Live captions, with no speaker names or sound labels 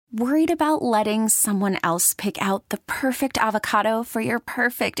Worried about letting someone else pick out the perfect avocado for your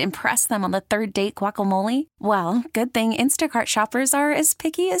perfect impress them on the third date guacamole? Well, good thing Instacart shoppers are as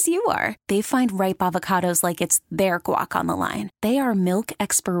picky as you are. They find ripe avocados like it's their guac on the line. They are milk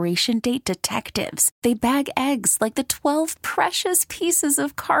expiration date detectives. They bag eggs like the 12 precious pieces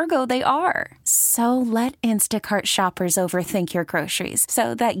of cargo they are. So let Instacart shoppers overthink your groceries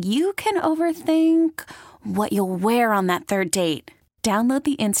so that you can overthink what you'll wear on that third date. Download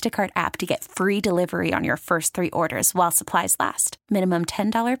the Instacart app to get free delivery on your first 3 orders while supplies last. Minimum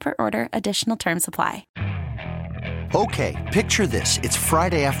 $10 per order. Additional terms apply. Okay, picture this. It's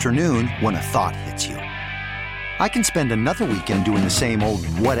Friday afternoon when a thought hits you. I can spend another weekend doing the same old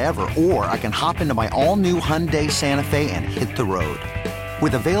whatever, or I can hop into my all-new Hyundai Santa Fe and hit the road.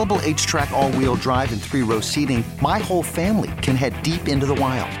 With available H-Track all-wheel drive and 3-row seating, my whole family can head deep into the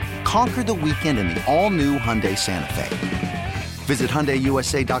wild. Conquer the weekend in the all-new Hyundai Santa Fe. Visit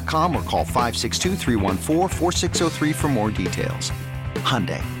HyundaiUSA.com or call 562-314-4603 for more details.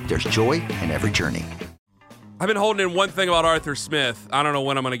 Hyundai, there's joy in every journey. I've been holding in one thing about Arthur Smith. I don't know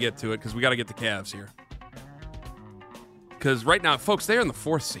when I'm going to get to it because we got to get the Cavs here. Because right now, folks, they're in the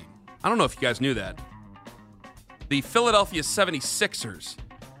 4th seed. I don't know if you guys knew that. The Philadelphia 76ers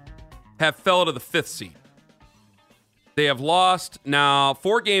have fell to the 5th seed. They have lost now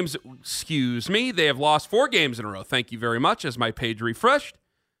 4 games. They have lost 4 games in a row. Thank you very much. As my page refreshed,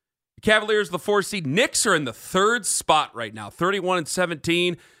 the Cavaliers, the 4th seed. Knicks are in the 3rd spot right now,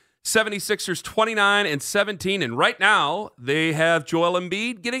 31-17. 76ers 29-17, and right now they have Joel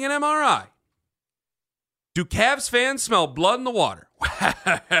Embiid getting an MRI. Do Cavs fans smell blood in the water?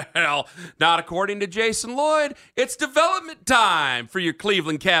 Well, not according to Jason Lloyd. It's development time for your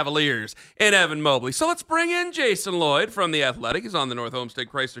Cleveland Cavaliers and Evan Mobley. So let's bring in Jason Lloyd from The Athletic. He's on the North Homestead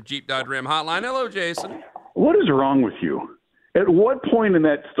Chrysler Jeep Dodge Ram hotline. Hello, Jason. What is wrong with you? At what point in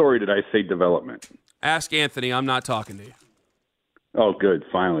that story did I say development? Ask Anthony. I'm not talking to you. Oh, good.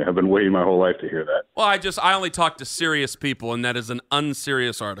 Finally. I've been waiting my whole life to hear that. Well, I only talk to serious people, and that is an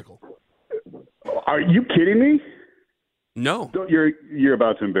unserious article. Are you kidding me? No. You're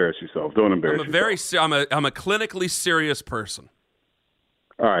about to embarrass yourself. Don't embarrass yourself. I'm a clinically serious person.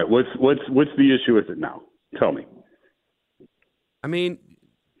 All right. What's the issue with it now? Tell me. I mean,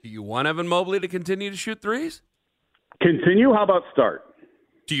 do you want Evan Mobley to continue to shoot threes? Continue? How about start?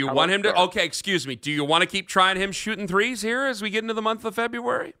 Do you want him to? Okay, excuse me. Do you want to keep trying him shooting threes here as we get into the month of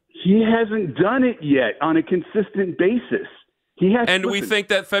February? He hasn't done it yet on a consistent basis. We think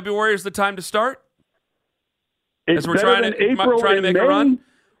that February is the time to start? It's as we're trying to make a run?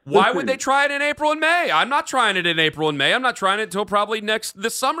 Why Listen, would they try it in April and May? I'm not trying it in April and May. I'm not trying it until probably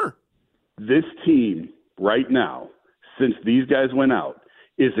this summer. This team right now, since these guys went out,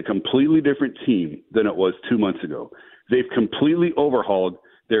 is a completely different team than it was 2 months ago. They've completely overhauled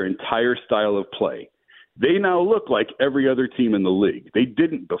their entire style of play. They now look like every other team in the league. They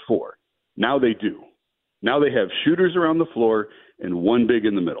didn't before. Now they do. Now they have shooters around the floor and one big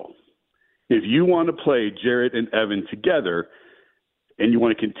in the middle. If you want to play Jarrett and Evan together and you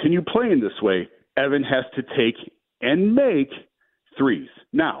want to continue playing this way, Evan has to take and make threes.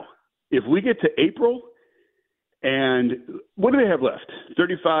 Now, if we get to April and what do they have left?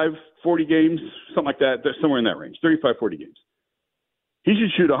 35, 40 games, something like that. They're somewhere in that range, 35, 40 games. He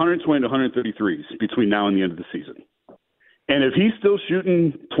should shoot 120 to 133s between now and the end of the season. And if he's still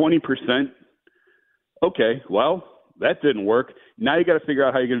shooting 20%, okay, well, that didn't work. Now you got to figure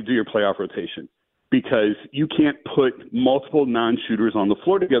out how you're going to do your playoff rotation because you can't put multiple non-shooters on the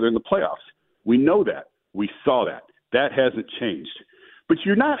floor together in the playoffs. We know that. We saw that. That hasn't changed. But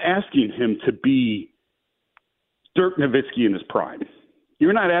you're not asking him to be Dirk Nowitzki in his prime.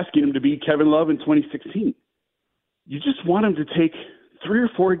 You're not asking him to be Kevin Love in 2016. You just want him to take 3 or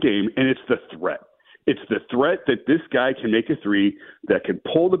 4 a game, and it's the threat. It's the threat that this guy can make a three, that can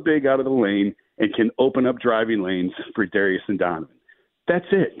pull the big out of the lane, and can open up driving lanes for Darius and Donovan. That's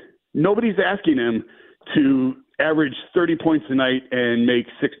it. Nobody's asking him to average 30 points a night and make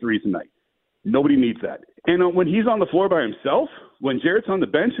 6 threes a night. Nobody needs that. And when he's on the floor by himself, when Jarrett's on the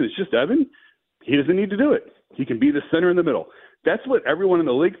bench and it's just Evan, he doesn't need to do it. He can be the center in the middle. That's what everyone in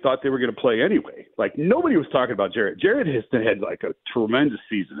the league thought they were going to play anyway. Like, nobody was talking about Jarrett. Jarrett has had like a tremendous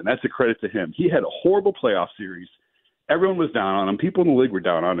season, and that's a credit to him. He had a horrible playoff series. Everyone was down on him. People in the league were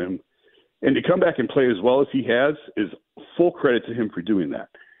down on him. And to come back and play as well as he has is full credit to him for doing that.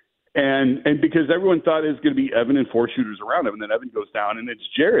 And because everyone thought it was going to be Evan and 4 shooters around him, and then Evan goes down, and it's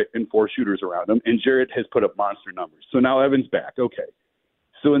Jarrett and 4 shooters around him, and Jarrett has put up monster numbers. So now Evan's back. Okay.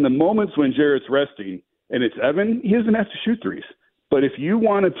 So in the moments when Jarrett's resting and it's Evan, he doesn't have to shoot threes. But if you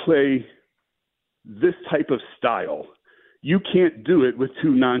want to play this type of style, You can't do it with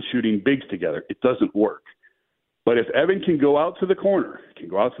two non-shooting bigs together. It doesn't work. But if Evan can go out to the corner, can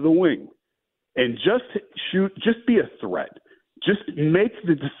go out to the wing, and just shoot, just be a threat. Just make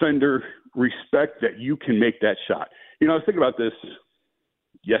the defender respect that you can make that shot. I was thinking about this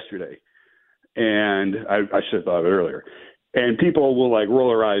yesterday, and I should have thought of it earlier. And people will roll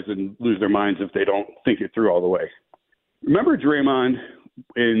their eyes and lose their minds if they don't think it through all the way. Remember Draymond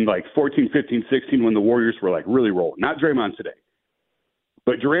in 14, 15, 16 when the Warriors were really rolling? Not Draymond today,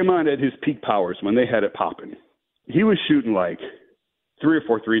 but Draymond at his peak powers when they had it popping. He was shooting 3 or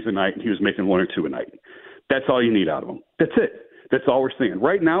 4 threes a night, and he was making 1 or 2 a night. That's all you need out of him. That's it. That's all we're saying.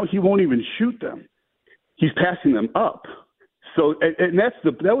 Right now, he won't even shoot them. He's passing them up. So, and that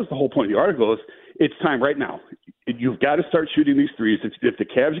was the whole point of the article is it's time right now. You've got to start shooting these threes. If the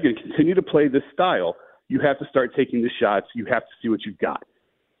Cavs are going to continue to play this style, you have to start taking the shots. You have to see what you've got.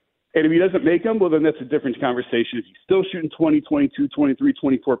 And if he doesn't make them, well, then that's a different conversation. If he's still shooting 20, 22, 23,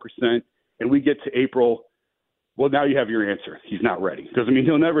 24%, and we get to April, well, now you have your answer. He's not ready. Doesn't mean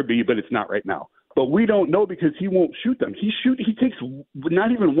he'll never be, but it's not right now. But we don't know because he won't shoot them. He takes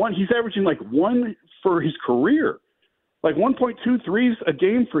not even one. He's averaging 1 for his career, 1.2 threes a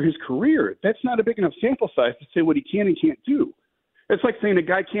game for his career. That's not a big enough sample size to say what he can and can't do. It's like saying a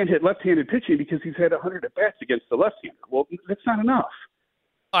guy can't hit left-handed pitching because he's had 100 at-bats against the left-hander. Well, that's not enough.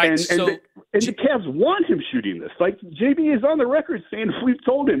 All right, and the Cavs want him shooting this. JB is on the record saying we've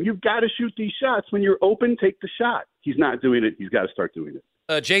told him, you've got to shoot these shots. When you're open, take the shot. He's not doing it. He's got to start doing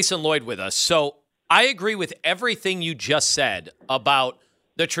it. Jason Lloyd with us. So I agree with everything you just said about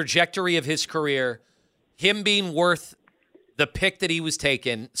the trajectory of his career, him being worth the pick that he was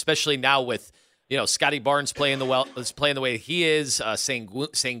taken, especially now with Scotty Barnes playing the way he is,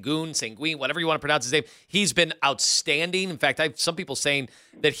 Sanguine, whatever you want to pronounce his name. He's been outstanding. In fact, I have some people saying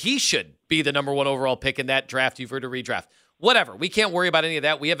that he should be the number 1 overall pick in that draft. You've heard a redraft. Whatever. We can't worry about any of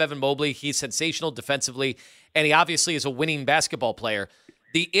that. We have Evan Mobley. He's sensational defensively, and he obviously is a winning basketball player.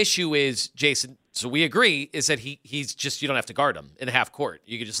 The issue is, Jason, so we agree, is that he's just, you don't have to guard him in half court.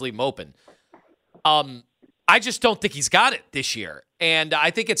 You can just leave him open. I just don't think he's got it this year. And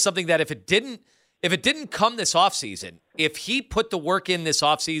I think it's something that if it didn't come this offseason, if he put the work in this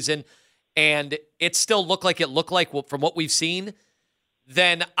offseason and it still looked like from what we've seen,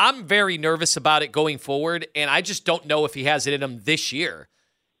 then I'm very nervous about it going forward. And I just don't know if he has it in him this year.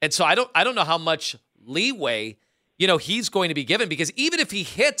 And so I don't know how much leeway, he's going to be given, because even if he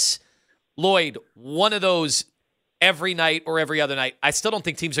hits Lloyd one of those every night or every other night, I still don't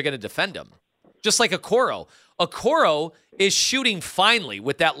think teams are going to defend him. Just like Okoro. Okoro is shooting finely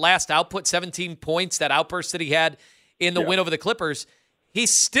with that last output, 17 points, that outburst that he had in the win over the Clippers. He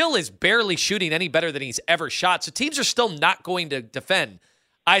still is barely shooting any better than he's ever shot. So teams are still not going to defend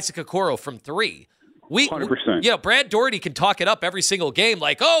Isaac Okoro from 3. 100%. Brad Daugherty can talk it up every single game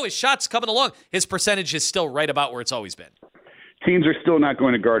his shot's coming along. His percentage is still right about where it's always been. Teams are still not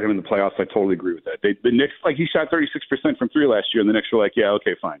going to guard him in the playoffs. I totally agree with that. The Knicks, he shot 36% from 3 last year, and the Knicks were yeah,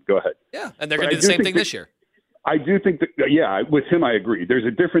 okay, fine, go ahead. Yeah, and they're going to do the same thing this year. I do think that, with him, I agree. There's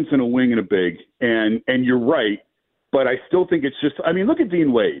a difference in a wing and a big, and you're right, but I still think it's just, look at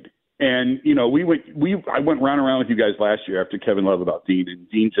Dean Wade. And, I went round and round with you guys last year after Kevin Love about Dean, and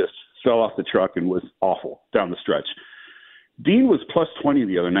Dean just fell off the truck and was awful down the stretch. Dean was plus 20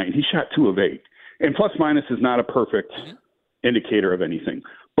 the other night, and he shot 2 of 8. And plus minus is not a perfect indicator of anything.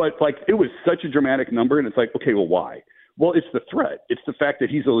 But, it was such a dramatic number, and it's okay, well, why? Well, it's the threat. It's the fact that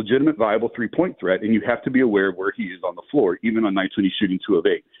he's a legitimate, viable three-point threat, and you have to be aware of where he is on the floor, even on nights when he's shooting 2 of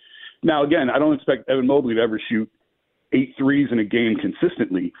 8. Now, again, I don't expect Evan Mobley to ever shoot 8 threes in a game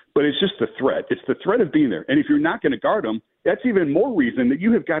consistently, but it's just the threat. It's the threat of being there. And if you're not going to guard him, that's even more reason that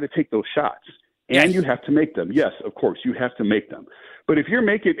you have got to take those shots, and you have to make them. Yes, of course, you have to make them. But if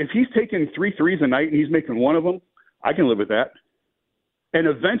he's taking 3 threes a night and he's making 1 of them, I can live with that. And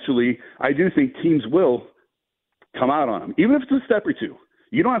eventually, I do think teams will come out on him, even if it's a step or 2.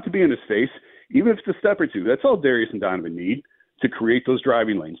 You don't have to be in his face, even if it's a step or 2. That's all Darius and Donovan need to create those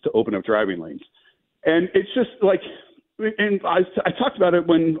driving lanes, to open up driving lanes. And it's just and I talked about it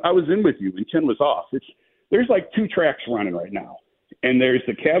when I was in with you and Ken was off. There's 2 tracks running right now. And there's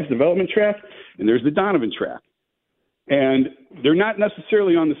the Cavs development track and there's the Donovan track. And they're not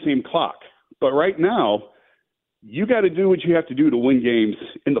necessarily on the same clock. But right now, you got to do what you have to do to win games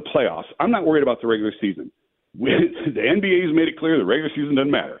in the playoffs. I'm not worried about the regular season. The NBA has made it clear the regular season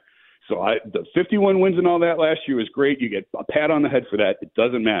doesn't matter. So the 51 wins and all that last year was great. You get a pat on the head for that. It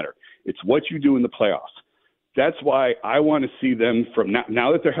doesn't matter. It's what you do in the playoffs. That's why I want to see them from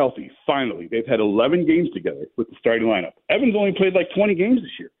now that they're healthy. Finally, they've had 11 games together with the starting lineup. Evans only played 20 games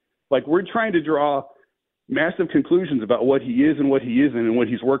this year. We're trying to draw, massive conclusions about what he is and what he isn't and what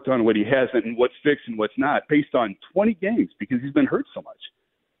he's worked on and what he hasn't and what's fixed and what's not based on 20 games because he's been hurt so much.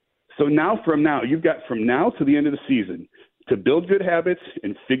 So you've got from now to the end of the season to build good habits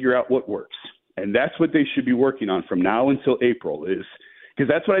and figure out what works. And that's what they should be working on from now until April is because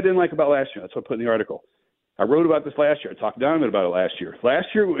that's what I didn't like about last year. That's what I put in the article. I wrote about this last year. I talked to Donovan about it last year. Last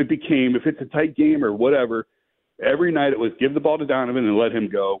year it became, if it's a tight game or whatever, every night it was give the ball to Donovan and let him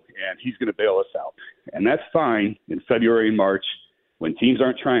go, and he's going to bail us out. And that's fine in February and March when teams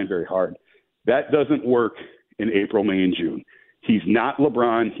aren't trying very hard. That doesn't work in April, May, and June. He's not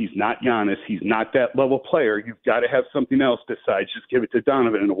LeBron. He's not Giannis. He's not that level player. You've got to have something else besides just give it to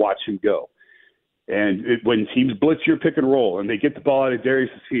Donovan and watch him go. And when teams blitz your pick and roll and they get the ball out of Darius'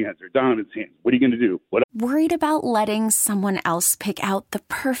 hands or Donovan's hands, what are you going to do? Worried about letting someone else pick out the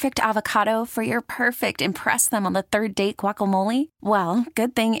perfect avocado for your perfect impress them on the third date guacamole? Well,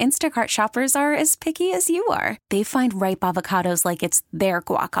 good thing Instacart shoppers are as picky as you are. They find ripe avocados like it's their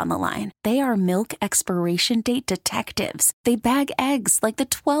guac on the line. They are milk expiration date detectives. They bag eggs like the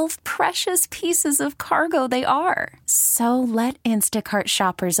 12 precious pieces of cargo they are. So let Instacart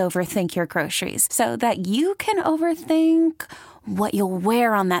shoppers overthink your groceries so that you can overthink what you'll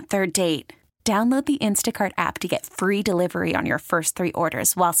wear on that third date. Download the Instacart app to get free delivery on your first 3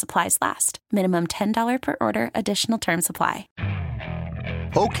 orders while supplies last. Minimum $10 per order. Additional terms apply.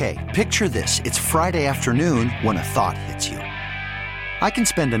 Okay, picture this. It's Friday afternoon when a thought hits you. I can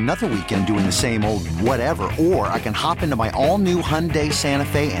spend another weekend doing the same old whatever, or I can hop into my all-new Hyundai Santa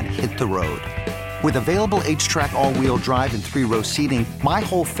Fe and hit the road. With available H-Track all-wheel drive and 3-row seating, my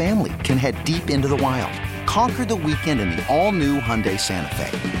whole family can head deep into the wild. Conquer the weekend in the all-new Hyundai Santa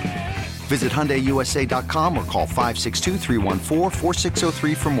Fe. Visit HyundaiUSA.com or call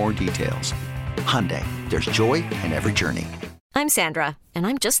 562-314-4603 for more details. Hyundai, there's joy in every journey. I'm Sandra, and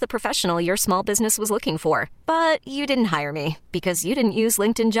I'm just the professional your small business was looking for. But you didn't hire me because you didn't use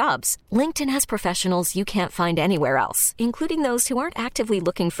LinkedIn Jobs. LinkedIn has professionals you can't find anywhere else, including those who aren't actively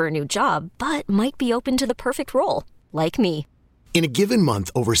looking for a new job, but might be open to the perfect role, like me. In a given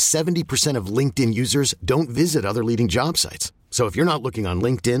month, over 70% of LinkedIn users don't visit other leading job sites. So if you're not looking on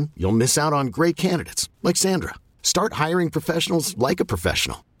LinkedIn, you'll miss out on great candidates like Sandra. Start hiring professionals like a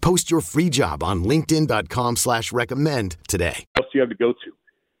professional. Post your free job on linkedin.com/recommend today. What else do you have to go to?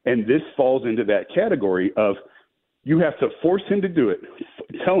 And this falls into that category of you have to force him to do it.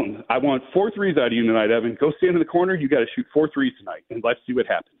 Tell him, I want 4 threes out of you tonight, Evan. Go stand in the corner. You got to shoot 4 threes tonight, and let's see what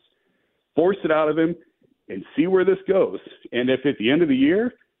happens. Force it out of him and see where this goes. And if at the end of the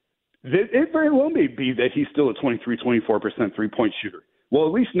year, it very well may be that he's still a 23-24% three-point shooter. Well,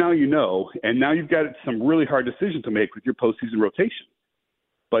 at least now you know, and now you've got some really hard decisions to make with your postseason rotation.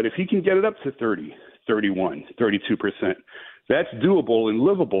 But if he can get it up to 30, 31, 32%, that's doable and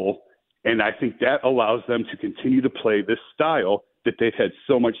livable, and I think that allows them to continue to play this style that they've had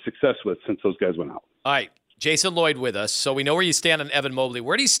so much success with since those guys went out. All right. Jason Lloyd with us. So we know where you stand on Evan Mobley.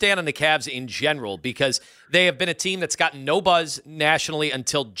 Where do you stand on the Cavs in general? Because they have been a team that's gotten no buzz nationally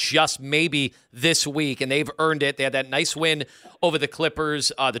until just maybe this week, and they've earned it. They had that nice win over the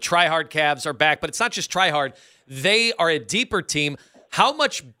Clippers. The try-hard Cavs are back, but it's not just try-hard. They are a deeper team. How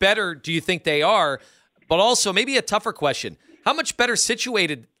much better do you think they are? But also, maybe a tougher question, how much better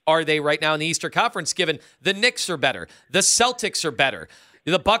situated are they right now in the Eastern Conference, given the Knicks are better, the Celtics are better?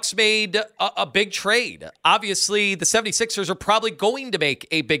 The Bucks made a big trade. Obviously, the 76ers are probably going to make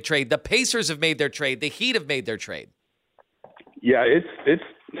a big trade. The Pacers have made their trade. The Heat have made their trade. Yeah, it's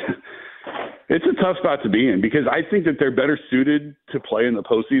a tough spot to be in because I think that they're better suited to play in the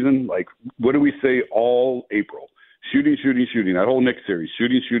postseason. Like, what do we say all April? Shooting. That whole Knicks series,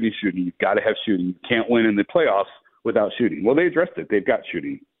 shooting. You've got to have shooting. You can't win in the playoffs without shooting. Well, they addressed it. They've got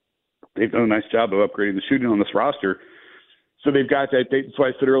shooting. They've done a nice job of upgrading the shooting on this roster. So they've got that. That's why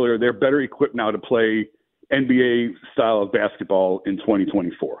I said earlier, they're better equipped now to play NBA style of basketball in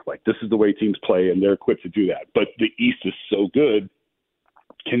 2024. Like, this is the way teams play, and they're equipped to do that. But the East is so good.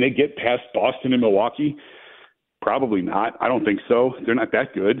 Can they get past Boston and Milwaukee? Probably not. I don't think so. They're not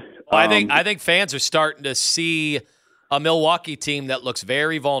that good. I think fans are starting to see a Milwaukee team that looks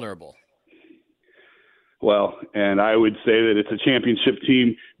very vulnerable. Well, and I would say that it's a championship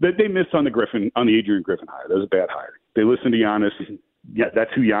team that they missed on the Adrian Griffin hire. That was a bad hire. They listened to Giannis. Yeah,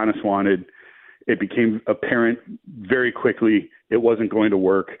 that's who Giannis wanted. It became apparent very quickly it wasn't going to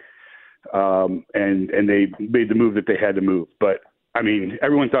work, and they made the move that they had to move. But I mean,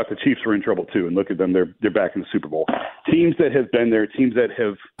 everyone thought the Chiefs were in trouble too, and look at them; they're back in the Super Bowl. Teams that have been there, teams that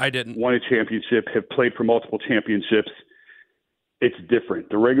have won a championship, have played for multiple championships. It's different.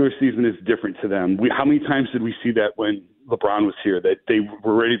 The regular season is different to them. How many times did we see that when LeBron was here, that they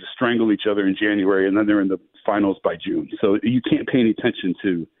were ready to strangle each other in January, and then they're in the finals by June. So you can't pay any attention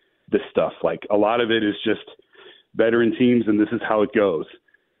to this stuff. Like, a lot of it is just veteran teams, and this is how it goes.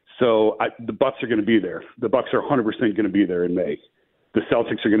 So the Bucks are going to be there. The Bucks are 100% going to be there in May. The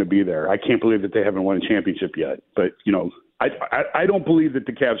Celtics are going to be there. I can't believe that they haven't won a championship yet. But, I don't believe that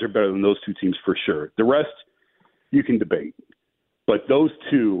the Cavs are better than those two teams for sure. The rest, you can debate. But those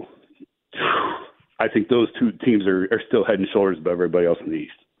two, I think those two teams are still head and shoulders above everybody else in the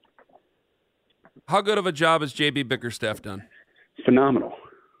East. How good of a job has J.B. Bickerstaff done? Phenomenal.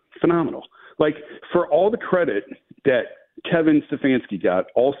 Like, for all the credit that Kevin Stefanski got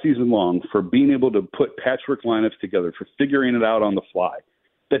all season long for being able to put patchwork lineups together, for figuring it out on the fly,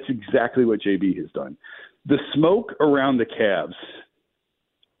 that's exactly what JB has done. The smoke around the Cavs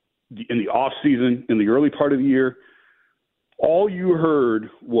in the offseason, in the early part of the year, all you heard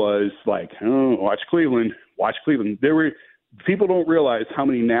was like, oh, watch Cleveland. People don't realize how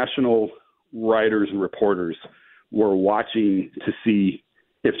many national writers and reporters were watching to see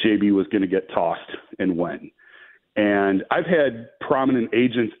if JB was going to get tossed and when. And I've had prominent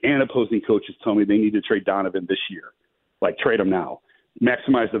agents and opposing coaches tell me they need to trade Donovan this year. Like, trade him now.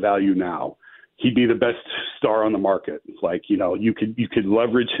 Maximize the value now. He'd be the best star on the market. Like, you could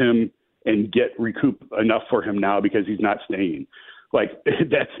leverage him and recoup enough for him now because he's not staying. Like,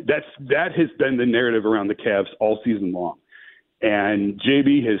 that has been the narrative around the Cavs all season long. And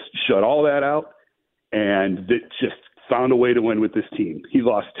JB has shut all that out and just found a way to win with this team. He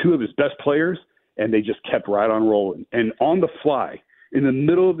lost two of his best players, and they just kept right on rolling. And on the fly, in the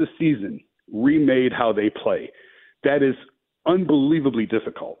middle of the season, remade how they play. That is unbelievably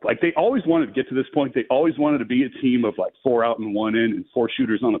difficult. Like, they always wanted to get to this point. They always wanted to be a team of like 4 out and 1 in and 4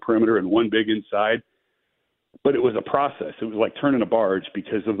 shooters on the perimeter and 1 big inside. But it was a process. It was like turning a barge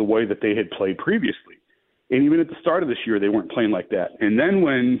because of the way that they had played previously. And even at the start of this year, they weren't playing like that. And then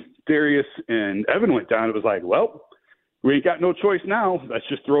when Darius and Evan went down, it was like, well, we ain't got no choice now. Let's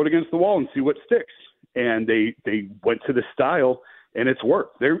just throw it against the wall and see what sticks. And they went to this style, and it's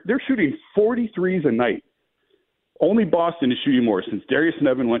worked. They're shooting 43s a night. Only Boston is shooting more since Darius and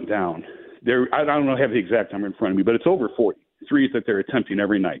Evan went down. I don't know, I have the exact number in front of me, but it's over 40 threes that they're attempting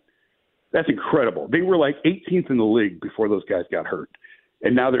every night. That's incredible. They were like 18th in the league before those guys got hurt.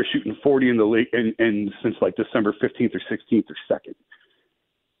 And now they're shooting 40 in the league and since like December 15th or 16th or 2nd.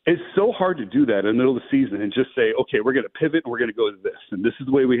 It's so hard to do that in the middle of the season and just say, okay, we're going to pivot and we're going to go to this. And this is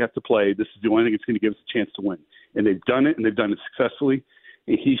the way we have to play. This is the only thing that's going to give us a chance to win. And they've done it, and they've done it successfully.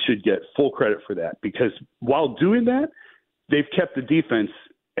 And he should get full credit for that because while doing that, they've kept the defense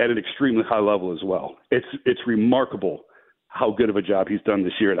at an extremely high level as well. It's remarkable how good of a job he's done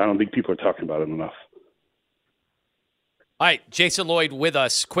this year, and I don't think people are talking about it enough. All right, Jason Lloyd with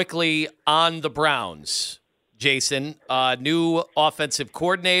us. Quickly on the Browns. Jason, new offensive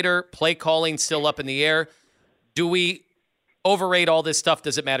coordinator, play calling still up in the air. Do we overrate all this stuff?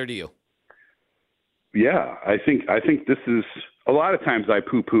 Does it matter to you? Yeah, I think this is a lot of times I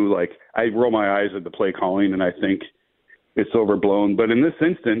poo-poo, like I roll my eyes at the play calling and I think it's overblown. But in this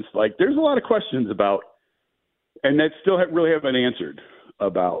instance, like there's a lot of questions about, and that still really haven't been answered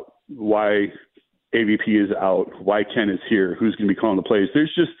about why AVP is out, why Ken is here, who's going to be calling the plays.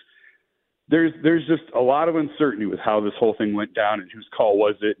 There's just a lot of uncertainty with how this whole thing went down and whose call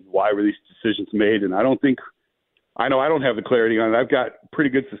was it and why were these decisions made. And I know I don't have the clarity on it. I've got pretty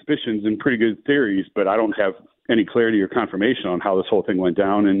good suspicions and pretty good theories, but I don't have any clarity or confirmation on how this whole thing went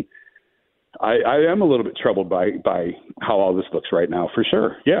down. And I am a little bit troubled by how all this looks right now, for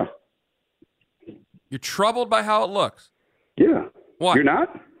sure. Yeah. You're troubled by how it looks? Yeah. Why? You're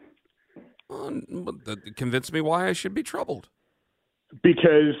not? Convince me why I should be troubled.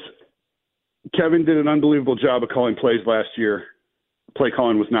 Because Kevin did an unbelievable job of calling plays last year. Play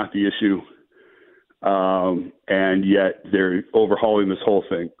calling was not the issue. And yet they're overhauling this whole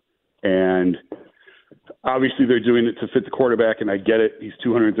thing. And obviously they're doing it to fit the quarterback, and I get it. He's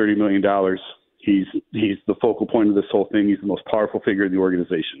 $230 million. He's the focal point of this whole thing. He's the most powerful figure in the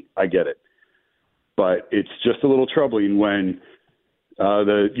organization. I get it. But it's just a little troubling when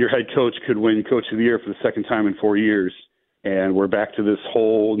your head coach could win Coach of the Year for the second time in 4 years, and we're back to this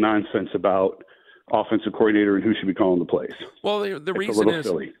whole nonsense about offensive coordinator and who should be calling the plays. Well, the reason is,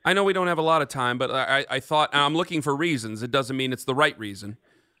 silly. I know we don't have a lot of time, but I thought, and I'm looking for reasons. It doesn't mean it's the right reason.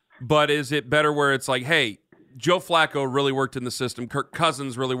 But is it better where it's like, hey, Joe Flacco really worked in the system, Kirk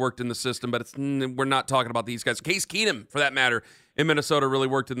Cousins really worked in the system, but we're not talking about these guys. Case Keenum, for that matter, in Minnesota really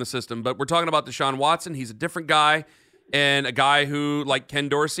worked in the system. But we're talking about Deshaun Watson. He's a different guy, and a guy who, like Ken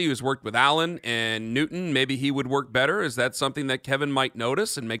Dorsey, who's worked with Allen and Newton, maybe he would work better. Is that something that Kevin might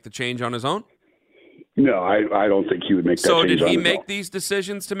notice and make the change on his own? No, I don't think he would make that change. So did he on make these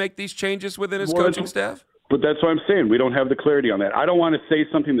decisions to make these changes within his coaching staff? But that's what I'm saying. We don't have the clarity on that. I don't want to say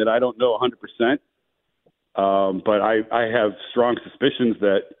something that I don't know 100%. But I have strong suspicions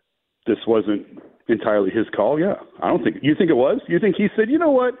that this wasn't entirely his call. Yeah, I don't think. You think it was? You think he said, you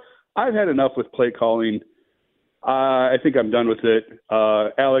know what? I've had enough with play calling. I think I'm done with it.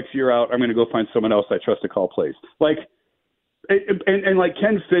 Alex, you're out. I'm going to go find someone else I trust to call plays. Like, and like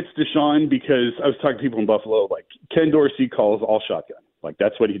Ken fits Deshaun because I was talking to people in Buffalo. Like Ken Dorsey calls all shotgun. Like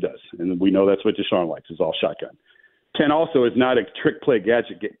that's what he does, and we know that's what Deshaun likes is all shotgun. Ken also is not a trick play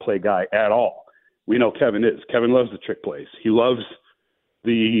gadget play guy at all. We know Kevin is. Kevin loves the trick plays. He loves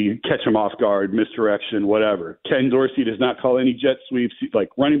the catch him off guard, misdirection, whatever. Ken Dorsey does not call any jet sweeps. Like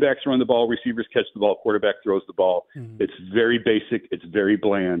running backs run the ball, receivers catch the ball, quarterback throws the ball. Mm-hmm. It's very basic. It's very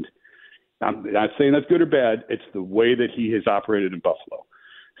bland. I'm not saying that's good or bad. It's the way that he has operated in Buffalo.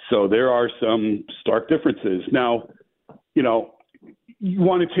 So there are some stark differences. Now, you know, you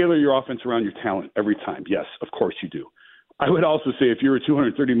want to tailor your offense around your talent every time. Yes, of course you do. I would also say if you're a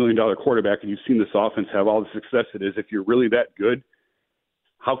 $230 million quarterback and you've seen this offense have all the success it is, if you're really that good,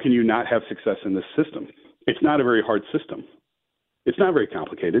 how can you not have success in this system? It's not a very hard system. It's not very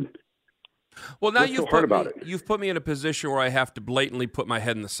complicated. Well, now you've put me in a position where I have to blatantly put my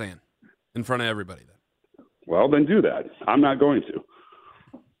head in the sand in front of everybody. Then. Well, then do that. I'm not going to.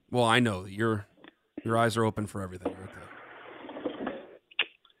 Well, I know your eyes are open for everything. Right there.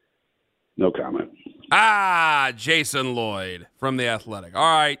 No comment. Jason Lloyd from The Athletic. All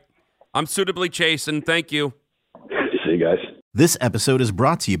right. I'm suitably chastened. Thank you. See you guys. This episode is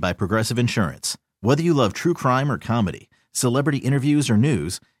brought to you by Progressive Insurance. Whether you love true crime or comedy, celebrity interviews or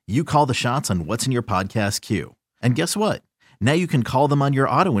news, you call the shots on what's in your podcast queue. And guess what? Now you can call them on your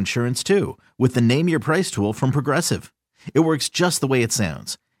auto insurance too with the Name Your Price tool from Progressive. It works just the way it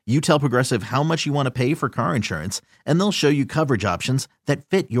sounds. You tell Progressive how much you want to pay for car insurance, and they'll show you coverage options that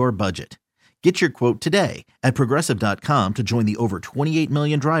fit your budget. Get your quote today at Progressive.com to join the over 28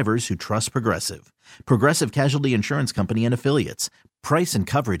 million drivers who trust Progressive. Progressive Casualty Insurance Company and Affiliates. Price and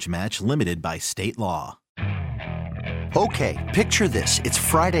coverage match limited by state law. Okay, picture this. It's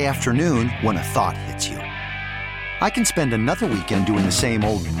Friday afternoon when a thought hits you. I can spend another weekend doing the same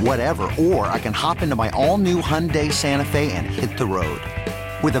old whatever, or I can hop into my all-new Hyundai Santa Fe and hit the road.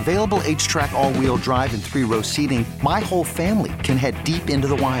 With available H-Track all-wheel drive and 3-row seating, my whole family can head deep into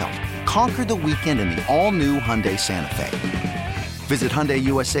the wild. Conquer the weekend in the all-new Hyundai Santa Fe. Visit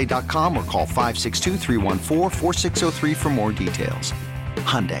HyundaiUSA.com or call 562-314-4603 for more details.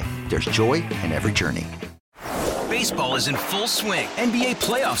 Hyundai, there's joy in every journey. Baseball is in full swing. NBA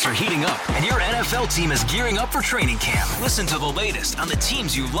playoffs are heating up, and your NFL team is gearing up for training camp. Listen to the latest on the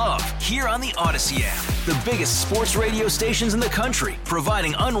teams you love here on the Odyssey app. The biggest sports radio stations in the country,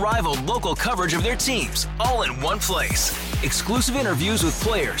 providing unrivaled local coverage of their teams, all in one place. Exclusive interviews with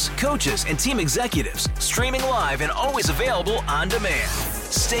players, coaches, and team executives, streaming live and always available on demand.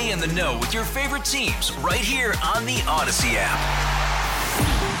 Stay in the know with your favorite teams right here on the Odyssey app.